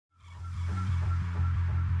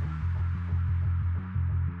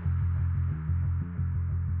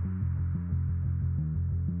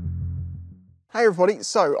Hey everybody,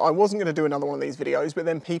 so I wasn't going to do another one of these videos, but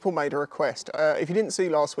then people made a request. If you didn't see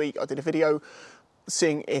last week, I did a video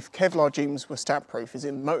seeing if Kevlar jeans were stab proof, as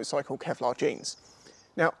in motorcycle Kevlar jeans.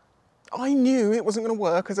 Now, I knew it wasn't going to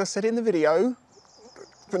work, as I said in the video,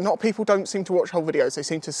 but people don't seem to watch whole videos. They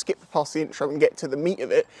seem to skip past the intro and get to the meat of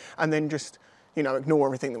it, and then just, you know, ignore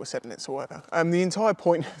everything that was said in it, so whatever. The entire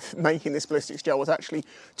point of making this ballistics gel was actually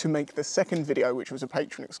to make the second video, which was a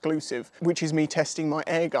Patreon exclusive, which is me testing my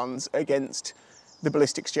air guns against the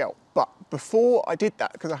ballistics gel. But before I did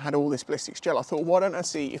that, because I had all this ballistics gel, I thought, why don't I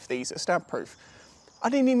see if these are stab proof? I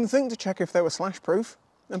didn't even think to check if they were slash proof.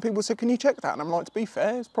 And people said, can you check that? And I'm like, to be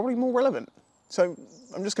fair, it's probably more relevant. So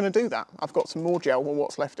I'm just going to do that. I've got some more gel, or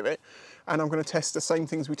what's left of it, and I'm going to test the same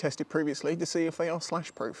things we tested previously to see if they are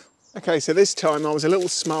slash proof. Okay, so this time I was a little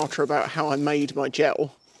smarter about how I made my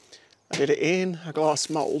gel. I did it in a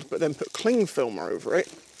glass mould, but then put cling film over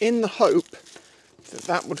it in the hope that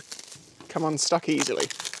that would come unstuck easily.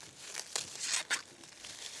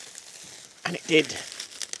 And it did.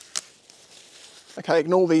 Okay,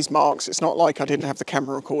 ignore these marks. It's not like I didn't have the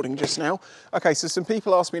camera recording just now. Okay, so some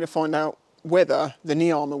people asked me to find out whether the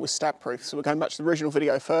knee armour was stab proof. So we're going back to the original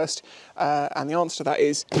video first, and the answer to that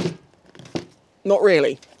is not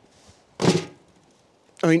really.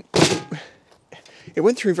 I mean, it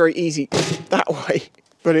went through very easy that way,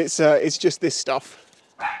 but it's just this stuff.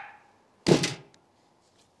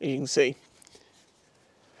 You can see.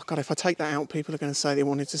 Oh God, if I take that out, people are going to say they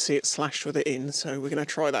wanted to see it slashed with it in, so we're going to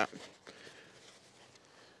try that.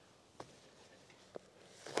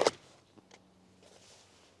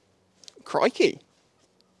 Crikey.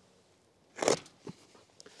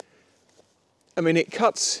 I mean, it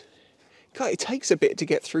cuts. It takes a bit to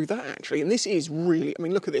get through that, actually, and this is really, I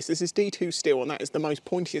mean, look at this. This is D2 steel, and that is the most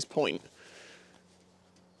pointiest point.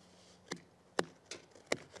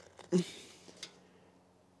 Okay,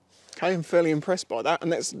 I'm fairly impressed by that,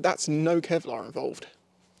 and that's no Kevlar involved.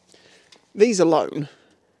 These alone,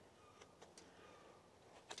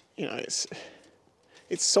 you know, it's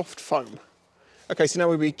soft foam. Okay, so now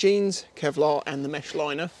we read jeans, Kevlar, and the mesh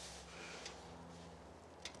liner.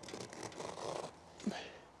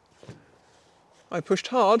 I pushed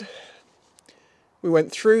hard. We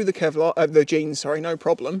went through the Kevlar, the jeans, sorry, no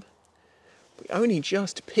problem. We only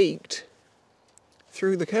just peeked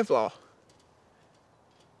through the Kevlar.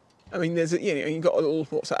 I mean, there's a, you know, you've got a little,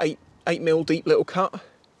 what's that, 8mm deep little cut,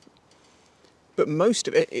 but most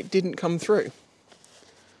of it didn't come through.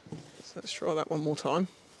 So let's try that one more time.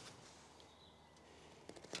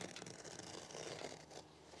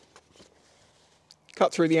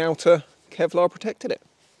 Cut through the outer, Kevlar protected it.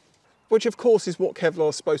 Which of course is what Kevlar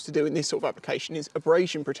is supposed to do in this sort of application, is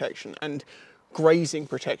abrasion protection and grazing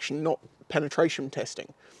protection, not penetration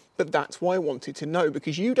testing. But that's why I wanted to know,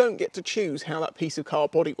 because you don't get to choose how that piece of car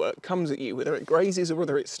bodywork comes at you, whether it grazes or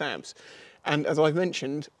whether it stabs. And as I've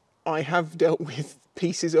mentioned, I have dealt with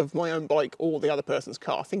pieces of my own bike or the other person's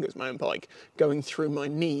car, I think it was my own bike, going through my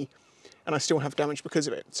knee, and I still have damage because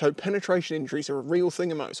of it. So penetration injuries are a real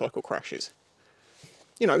thing in motorcycle crashes.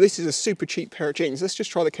 You know, this is a super cheap pair of jeans. Let's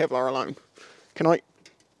just try the Kevlar alone. Can I?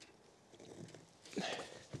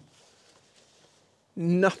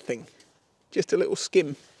 Nothing. Just a little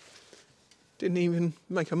skim. Didn't even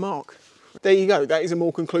make a mark. There you go. That is a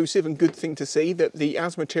more conclusive and good thing to see, that the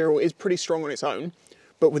AS material is pretty strong on its own,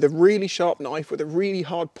 but with a really sharp knife, with a really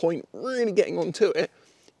hard point, really getting onto it,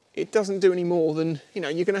 it doesn't do any more than, you know,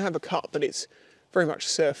 you're going to have a cut, but it's very much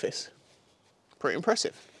surface. Pretty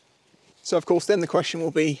impressive. So of course then the question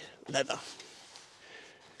will be leather.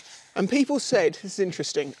 And people said, this is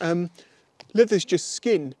interesting, leather's just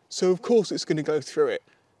skin, so of course it's going to go through it.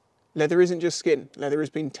 Leather isn't just skin, leather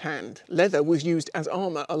has been tanned. Leather was used as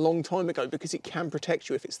armour a long time ago because it can protect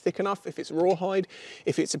you if it's thick enough, if it's rawhide,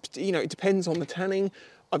 if it's, you know, it depends on the tanning.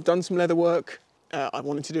 I've done some leather work, I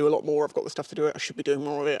wanted to do a lot more, I've got the stuff to do it, I should be doing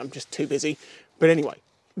more of it, I'm just too busy. But anyway,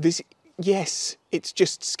 this, yes, it's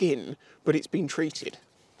just skin, but it's been treated.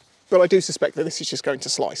 But I do suspect that this is just going to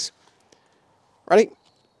slice. Ready?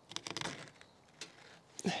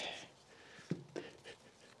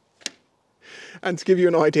 And to give you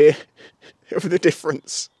an idea of the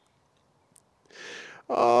difference.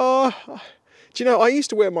 Do you know, I used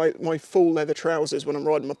to wear my full leather trousers when I'm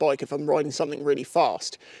riding my bike if I'm riding something really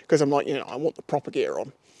fast, because I'm like, you know, I want the proper gear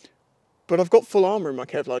on. But I've got full armour in my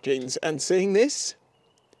Kevlar jeans, and seeing this,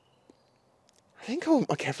 I think I want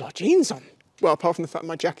my Kevlar jeans on. Well, apart from the fact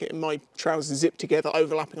my jacket and my trousers zip together,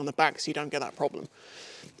 overlapping on the back, so you don't get that problem.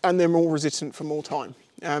 And they're more resistant for more time.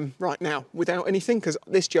 Right now, without anything, because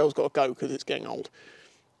this gel's got to go because it's getting old.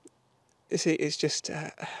 You see, it's just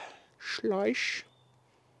Schleisch.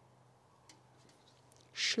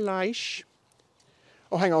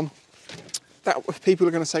 Oh, hang on. People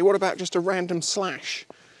are going to say, what about just a random slash?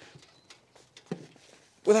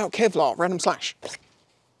 Without Kevlar, random slash.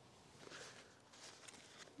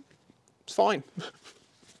 It's fine.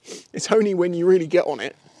 It's only when you really get on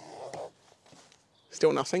it,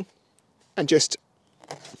 still nothing, and just,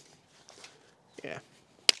 yeah.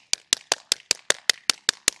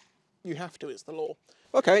 You have to, it's the law.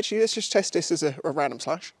 Okay, actually, let's just test this as a random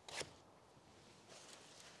slash.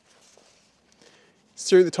 It's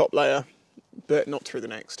through the top layer, but not through the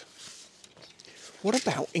next. What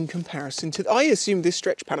about in comparison to, I assume this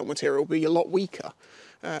stretch panel material will be a lot weaker.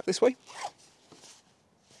 This way.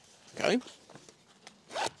 Okay.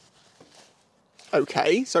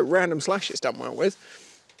 Okay, so random slash it's done well with.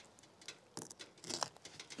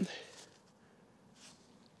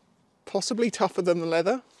 Possibly tougher than the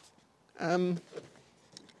leather. Same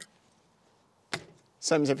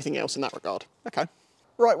as everything else in that regard. Okay.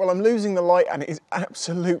 Right, well, I'm losing the light and it is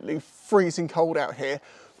absolutely freezing cold out here.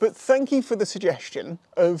 But thank you for the suggestion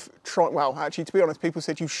of trying, well, actually, to be honest, people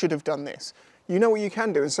said you should have done this. You know what you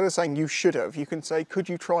can do? Instead of saying you should have, you can say, could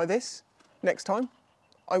you try this next time?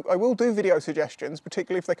 I will do video suggestions,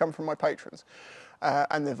 particularly if they come from my patrons,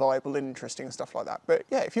 and they're viable and interesting and stuff like that. But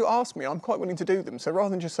yeah, if you ask me, I'm quite willing to do them. So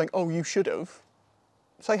rather than just saying, oh, you should have,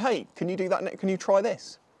 say, hey, can you do that? Can you try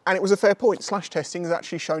this? And it was a fair point. Slash testing has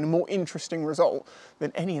actually shown a more interesting result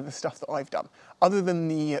than any of the stuff that I've done, other than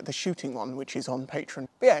the shooting one, which is on Patreon.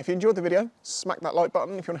 But yeah, if you enjoyed the video, smack that like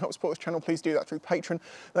button. If you want to help support this channel, please do that through Patreon.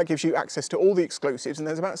 That gives you access to all the exclusives, and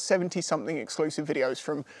there's about 70-something exclusive videos,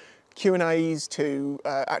 from Q&As to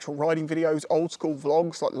actual riding videos, old school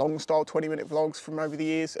vlogs, like long style 20-minute vlogs from over the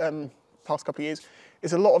years, past couple of years.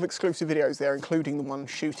 There's a lot of exclusive videos there, including the one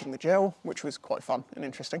shooting the gel, which was quite fun and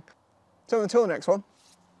interesting. So until the next one,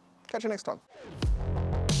 catch you next time.